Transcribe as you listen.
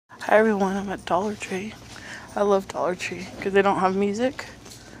Hi everyone, I'm at Dollar Tree. I love Dollar Tree because they don't have music,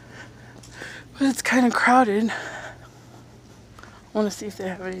 but it's kind of crowded. I want to see if they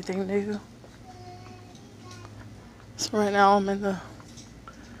have anything new. So right now I'm in the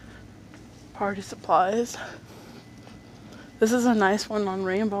party supplies. This is a nice one on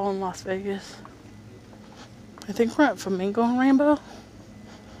Rainbow in Las Vegas. I think we're at Flamingo and Rainbow.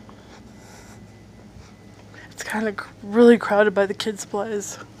 It's kind of really crowded by the kids'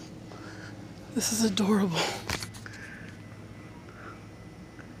 supplies. This is adorable.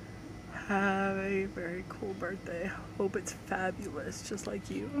 Have a very cool birthday. Hope it's fabulous, just like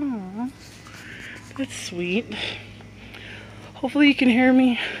you. Aww, that's sweet. Hopefully you can hear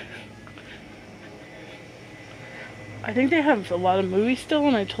me. I think they have a lot of movies still,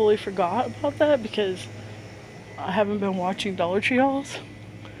 and I totally forgot about that because I haven't been watching Dollar Tree hauls.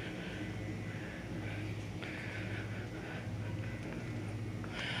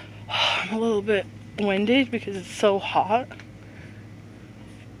 I'm a little bit winded because it's so hot.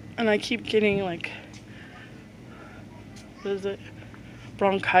 And I keep getting like, what is it?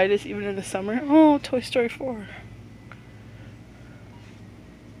 Bronchitis even in the summer. Oh, Toy Story 4.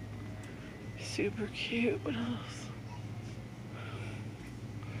 Super cute. What else?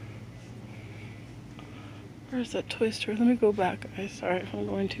 Where's that Toy Story? Let me go back, guys. Sorry if I'm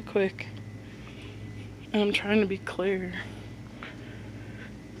going too quick. And I'm trying to be clear.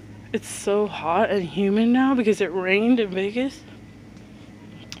 It's so hot and humid now because it rained in Vegas.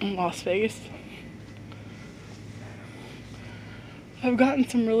 In Las Vegas. I've gotten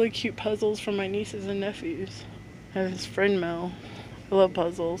some really cute puzzles from my nieces and nephews. And his friend Mel. I love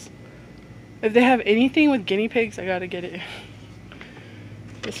puzzles. If they have anything with guinea pigs, I gotta get it.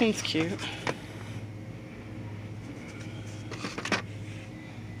 This one's cute.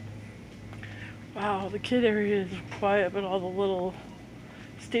 Wow, the kid area is quiet, but all the little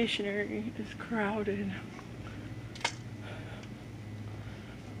stationery is crowded.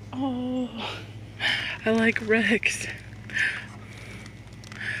 Oh, I like Rex.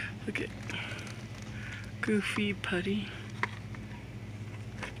 Look at Goofy Putty.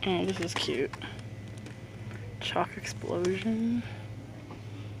 Oh, this is cute. Chalk Explosion.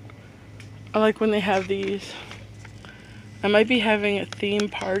 I like when they have these. I might be having a theme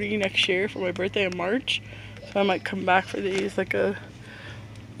party next year for my birthday in March. So I might come back for these, like a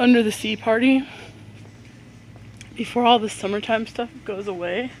under the sea party. Before all the summertime stuff goes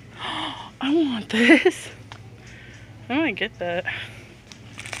away. I want this. I might get that.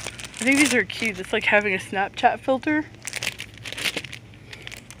 I think these are cute. It's like having a Snapchat filter.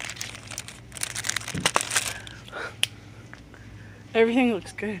 Everything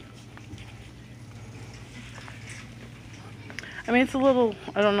looks good. I mean, it's a little,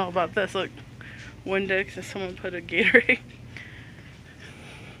 I don't know about this. Look, Windex and someone put a Gatorade.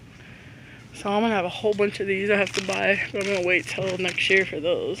 So I'm gonna have a whole bunch of these I have to buy. But I'm gonna wait till next year for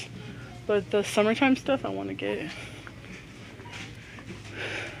those. But the summertime stuff I want to get.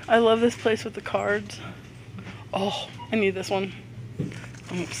 I love this place with the cards. Oh, I need this one.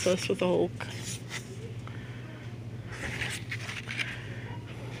 I'm obsessed with the Hulk.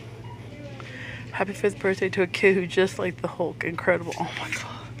 Happy 5th birthday to a kid who just liked the Hulk. Incredible. Oh my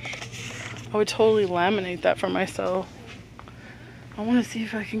god. I would totally laminate that for myself. I want to see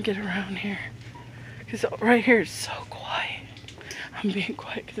if I can get around here. Because right here is so quiet. I'm being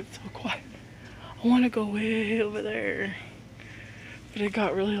quiet because it's so quiet. I want to go way over there. But it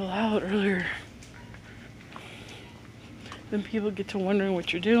got really loud earlier. Then people get to wondering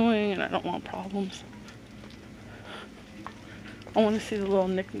what you're doing, and I don't want problems. I want to see the little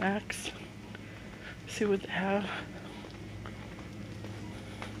knickknacks. See what they have.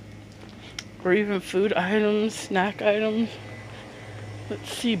 Or even food items, snack items.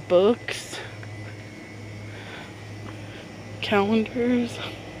 Let's see, books. Calendars.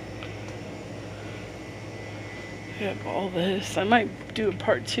 I have all this. I might do a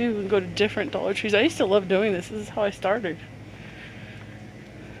part 2 and go to different Dollar Trees. I used to love doing this. This is how I started.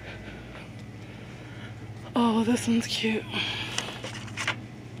 Oh, this one's cute.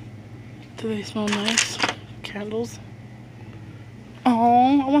 Do they smell nice? Candles.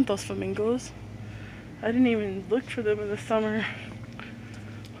 Oh, I want those flamingos. I didn't even look for them in the summer.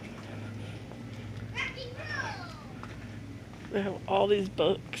 They have all these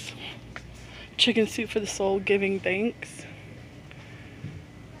books. Chicken Soup for the Soul, Giving Thanks.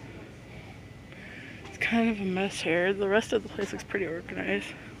 It's kind of a mess here. The rest of the place looks pretty organized.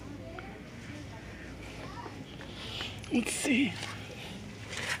 Let's see.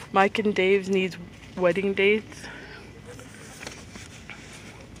 Mike and Dave's needs wedding dates.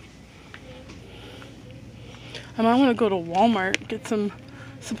 I might want to go to Walmart, get some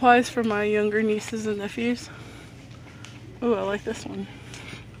supplies for my younger nieces and nephews. Oh, I like this one.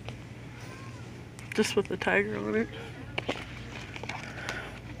 Just with the tiger on it.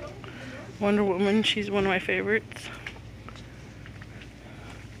 Wonder Woman, she's one of my favorites.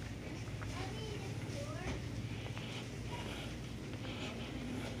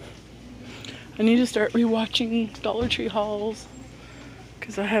 I need to start rewatching Dollar Tree hauls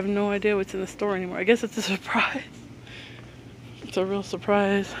because I have no idea what's in the store anymore. I guess it's a surprise. It's a real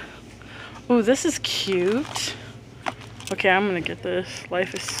surprise. Oh, this is cute. Okay, I'm gonna get this.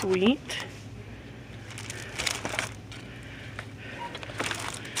 Life is Sweet.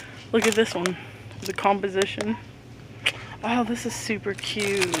 Look at this one. The composition. Oh, this is super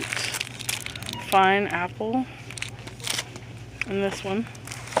cute. Fine Apple. And this one.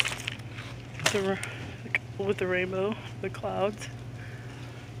 With the rainbow, the clouds.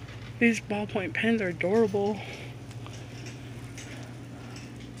 These ballpoint pens are adorable.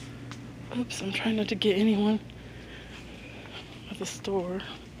 Oops, I'm trying not to get anyone at the store.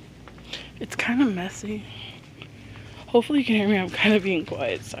 It's kind of messy. Hopefully you can hear me. I'm kind of being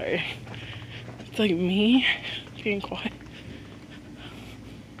quiet, sorry. It's like me being quiet.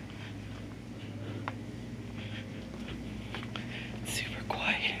 It's super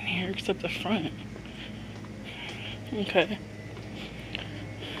quiet in here except the front. Okay.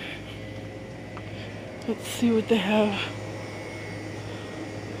 Let's see what they have.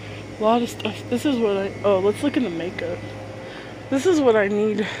 A lot of stuff. This is what oh, let's look in the makeup. This is what I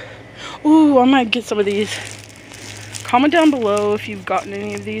need. Ooh, I might get some of these. Comment down below if you've gotten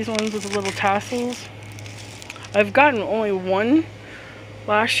any of these ones with the little tassels. I've gotten only one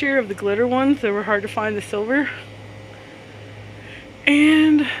last year of the glitter ones. They were hard to find, the silver.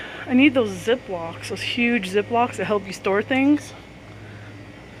 And I need those Ziplocs, those huge Ziplocs that help you store things.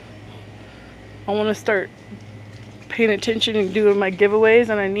 I want to start paying attention and doing my giveaways,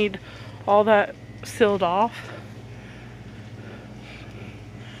 and I need all that sealed off.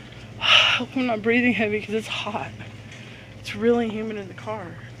 I hope I'm not breathing heavy because it's hot. It's really humid in the car.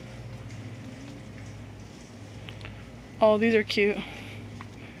 Oh, these are cute.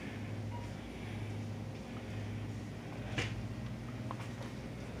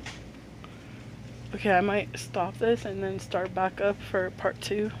 Okay, I might stop this and then start back up for part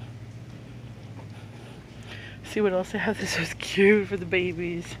 2. See what else they have. This was cute for the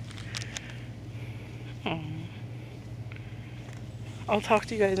babies. Oh. I'll talk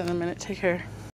to you guys in a minute. Take care.